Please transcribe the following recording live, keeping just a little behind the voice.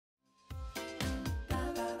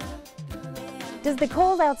Does the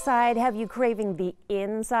cold outside have you craving the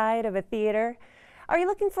inside of a theater? Are you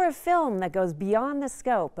looking for a film that goes beyond the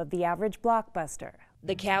scope of the average blockbuster?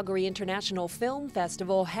 The Calgary International Film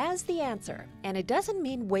Festival has the answer, and it doesn't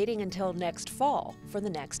mean waiting until next fall for the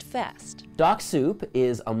next fest. Doc Soup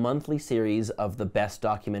is a monthly series of the best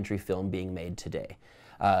documentary film being made today.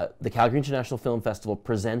 The Calgary International Film Festival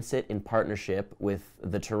presents it in partnership with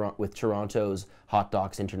Toronto's Hot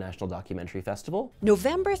Docs International Documentary Festival.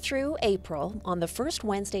 November through April, on the first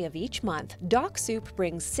Wednesday of each month, Doc Soup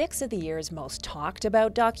brings 6 of the year's most talked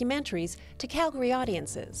about documentaries to Calgary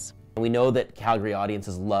audiences. We know that Calgary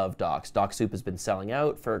audiences love docs. Doc Soup has been selling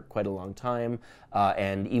out for quite a long time,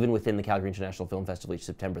 and even within the Calgary International Film Festival each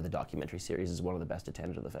September, the documentary series is one of the best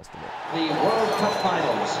attended of the festival. The World Cup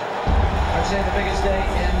Finals, I'd say the biggest day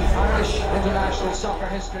in Irish international soccer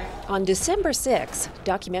history. On December 6th,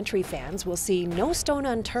 documentary fans will see No Stone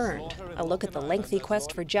Unturned, a look at the lengthy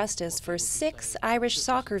quest for justice for 6 Irish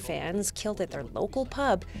soccer fans killed at their local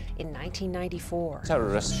pub in 1994.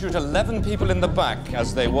 Terrorists shoot 11 people in the back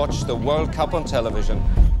as they watch the World Cup on television.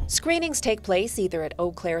 Screenings take place either at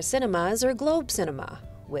Eau Claire Cinemas or Globe Cinema,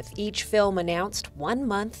 with each film announced 1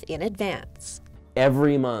 month in advance.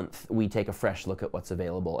 Every month, we take a fresh look at what's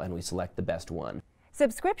available and we select the best one.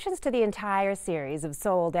 Subscriptions to the entire series have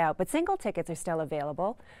sold out, but single tickets are still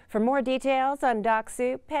available. For more details on Doc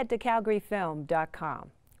Soup, head to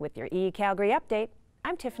calgaryfilm.com. With your eCalgary update,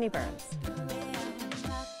 I'm Tiffany Burns.